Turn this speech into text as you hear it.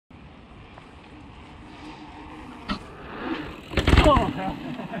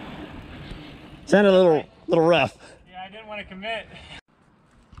Sounded a little rough. Yeah, I didn't want to commit.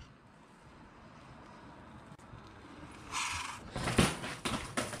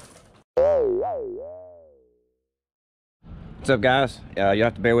 What's up, guys? You'll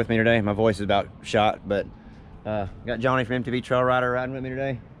have to bear with me today. My voice is about shot, but got Johnny from MTV Trail Rider riding with me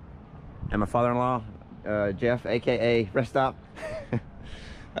today, and my father-in-law, Jeff, aka Rest Stop.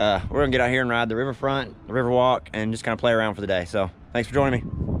 We're gonna get out here and ride the Riverfront, the Riverwalk, and just kind of play around for the day. So thanks for joining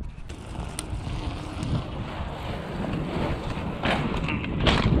me.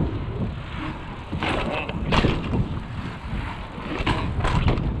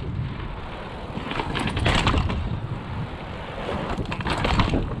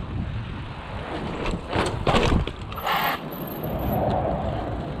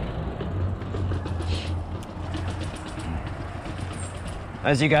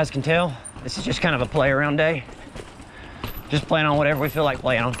 As you guys can tell, this is just kind of a play around day. Just playing on whatever we feel like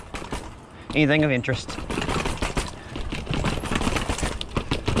playing on. Anything of interest.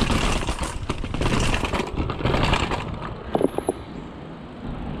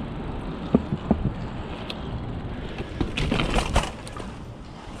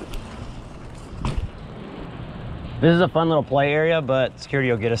 This is a fun little play area, but security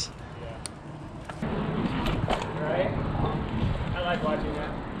will get us.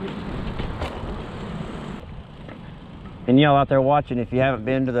 And y'all out there watching, if you haven't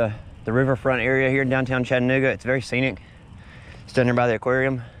been to the Riverfront area here in downtown Chattanooga, it's very scenic. It's down here by the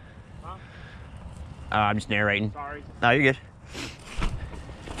aquarium. Huh? I'm just narrating. Sorry. No, you're good.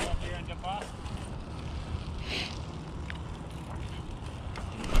 Go up here and jump off.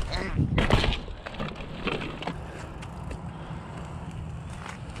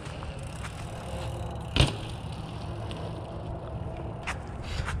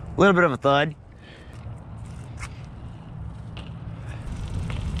 A little bit of a thud.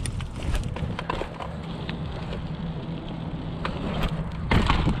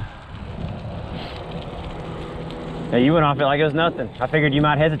 Yeah, you went off it like it was nothing. I figured you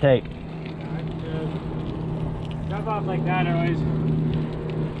might hesitate. Jump off like that always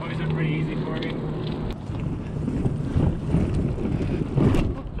been pretty easy for me.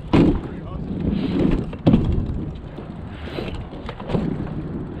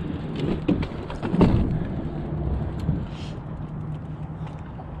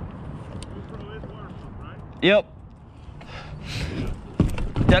 Yep.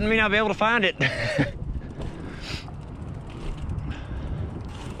 Doesn't mean I'll be able to find it.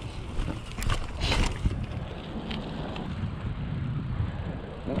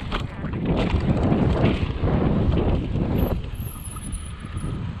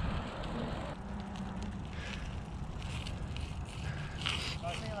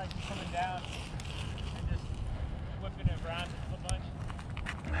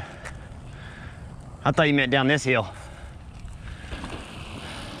 I thought you meant down this hill.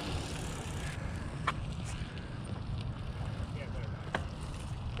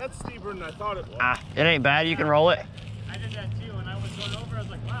 That's steeper than I thought it was. Ah, it ain't bad. You can roll it. I did that too. When I was going over, I was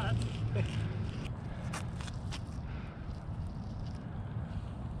like, wow, that's...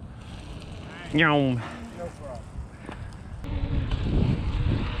 Yum.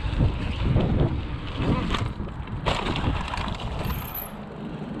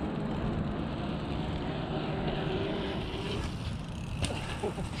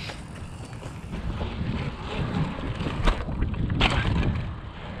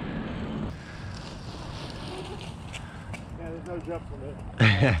 No jump from it.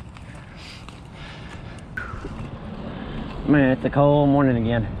 Man, it's a cold morning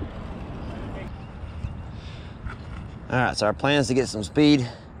again. All right, so our plan is to get some speed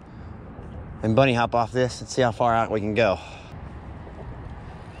and bunny hop off this and see how far out we can go.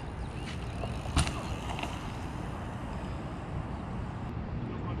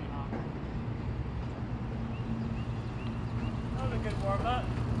 That was a good warm up.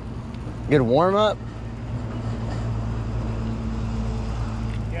 Good warm up?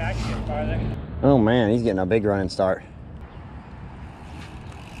 Yeah, I can get farther. Oh man, he's getting a big running start.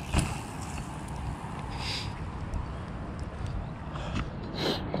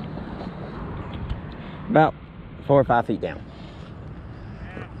 About 4 or 5 feet down.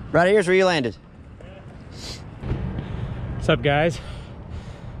 Yeah. Right here's where you landed. What's up, guys?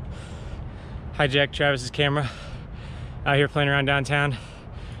 Hijacked Travis's camera. Out here playing around downtown,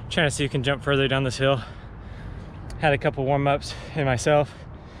 trying to see who can jump further down this hill. Had a couple warm-ups in myself.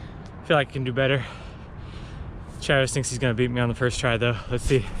 Feel like I can do better. Travis thinks he's gonna beat me on the first try though. Let's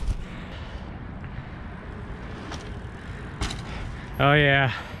see. Oh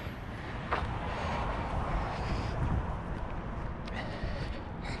yeah.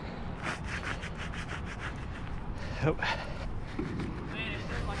 Oh. Man, it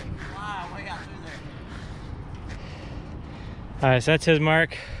feels like you fly way out through there. All right, so that's his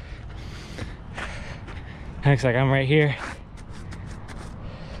mark. Looks like I'm right here.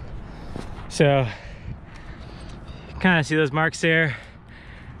 So, kind of see those marks there.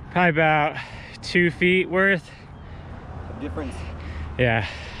 Probably about 2 feet worth. The difference. Yeah,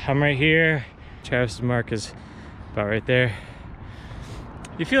 I'm right here. Travis's mark is about right there.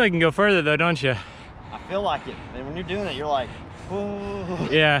 You feel like you can go further though, don't you? I feel like it. And when you're doing it, you're like, whoa.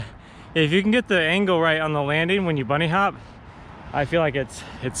 Yeah, if you can get the angle right on the landing when you bunny hop, I feel like it's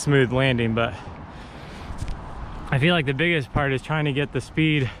smooth landing, but I feel like the biggest part is trying to get the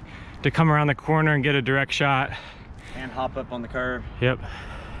speed to come around the corner and get a direct shot. And hop up on the curve. Yep.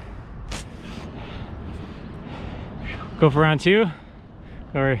 Go for round 2?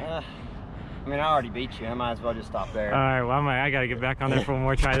 Or? I mean, I already beat you. I might as well just stop there. All right, well, I gotta get back on there for one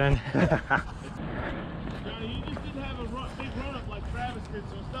more try then. Johnny, you just didn't have a big run-up like Travis did,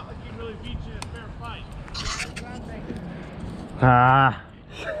 so it's not like he really beat you in a fair fight.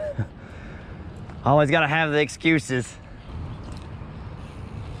 Always gotta have the excuses.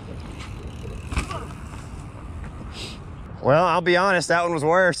 Well, I'll be honest, that one was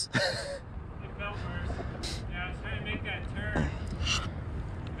worse. It felt worse. Yeah, I was trying to make that turn.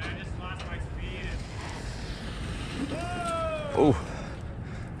 And I just lost my speed. Ooh.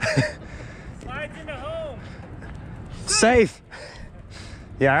 Slides into home. Safe.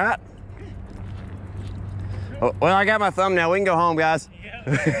 You all right? Oh, well, I got my thumbnail. We can go home, guys.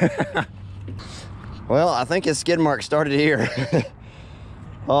 Yep. Well, I think his skid mark started here.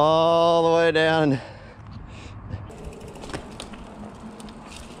 All the way down.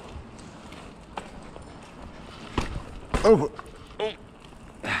 Oh.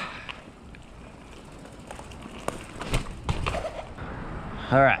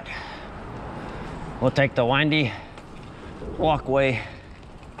 All right. We'll take the windy walkway.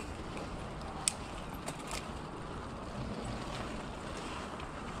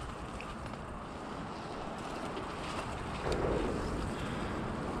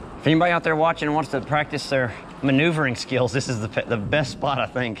 If anybody out there watching wants to practice their maneuvering skills, this is the best spot, I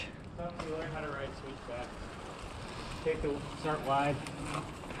think. Help you learn how to ride switchback. Take the start wide,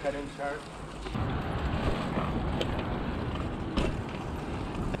 cut in sharp.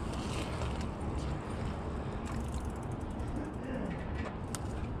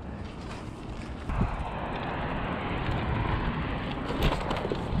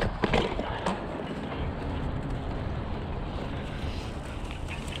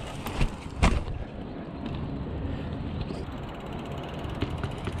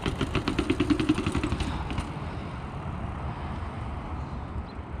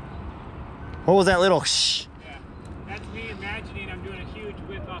 What was that little shh? Yeah, that's me imagining I'm doing a huge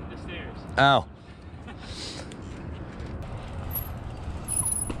whip off the stairs. Oh.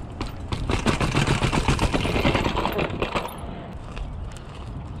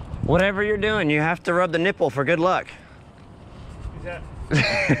 Whatever you're doing, you have to rub the nipple for good luck. Is that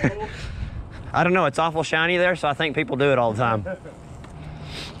cool? I don't know, it's awful shiny there, so I think people do it all the time.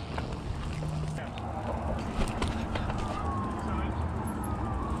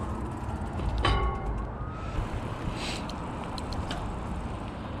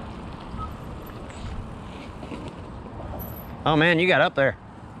 Oh man, you got up there.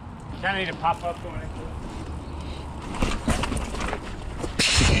 Kind of need to pop up going into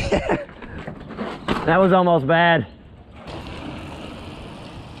it. That was almost bad.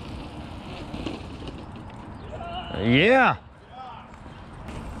 Yeah.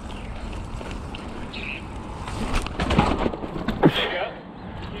 There you go.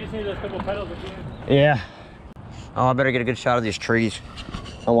 You just need those couple pedals at the end. Yeah. Oh, I better get a good shot of these trees.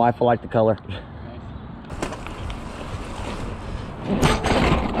 My wife will like the color.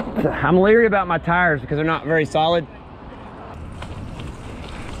 I'm leery about my tires because they're not very solid.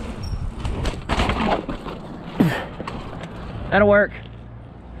 That'll work.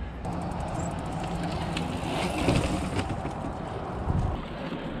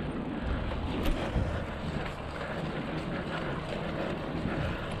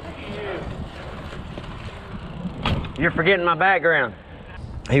 You're forgetting my background.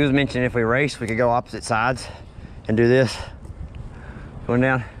 He was mentioning if we race, we could go opposite sides and do this. Going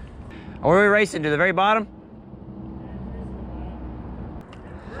down. Where are we racing? To the very bottom?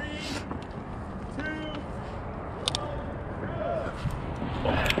 3, 2,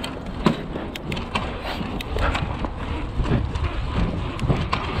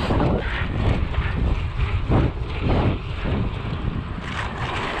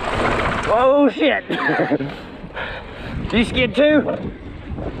 Oh shit! You skid too?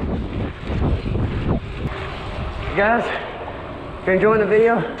 Guys, if you're enjoying the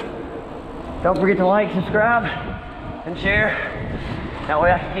video, don't forget to like, subscribe, and share. That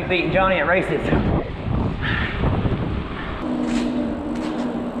way I can keep beating Johnny at races.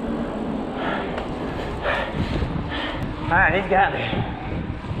 Alright, he's got me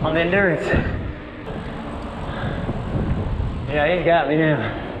on the endurance. Yeah, he's got me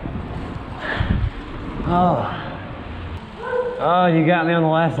now. Oh, you got me on the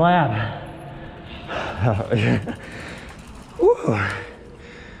last lap. Woo.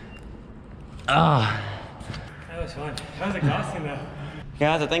 That was fun. That was exhausting though.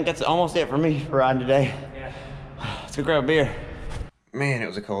 Guys, I think that's almost it for me for riding today. Yeah. Let's go grab a beer. Man, it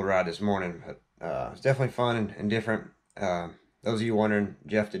was a cold ride this morning, but it was definitely fun and different. Those of you wondering,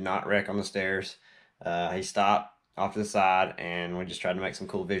 Jeff did not wreck on the stairs. He stopped off to the side, and we just tried to make some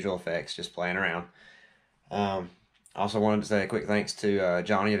cool visual effects, just playing around. Also wanted to say a quick thanks to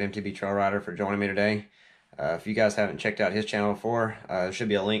Johnny of MTB Trail Rider for joining me today. If you guys haven't checked out his channel before, there should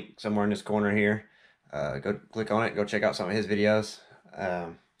be a link somewhere in this corner here. Go click on it, go check out some of his videos.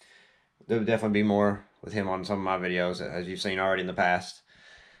 There will definitely be more with him on some of my videos, as you've seen already in the past.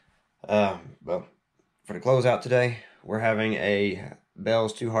 But for the closeout today, we're having a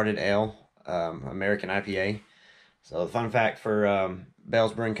Bells Two-Hearted Ale, American IPA. So the fun fact for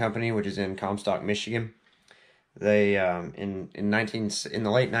Bells Brewing Company, which is in Comstock, Michigan, they in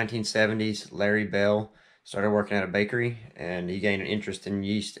the late 1970s, Larry Bell started working at a bakery, and he gained an interest in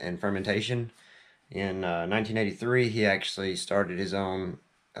yeast and fermentation. In 1983, he actually started his own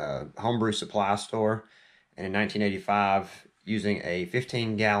homebrew supply store, and in 1985, using a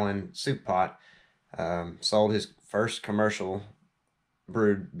 15-gallon soup pot, sold his first commercial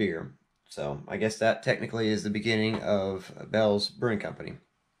brewed beer. So I guess that technically is the beginning of Bells Brewing Company.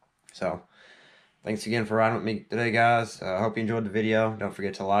 So thanks again for riding with me today, guys. I hope you enjoyed the video. Don't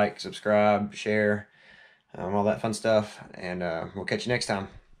forget to like, subscribe, share, all that fun stuff, and we'll catch you next time.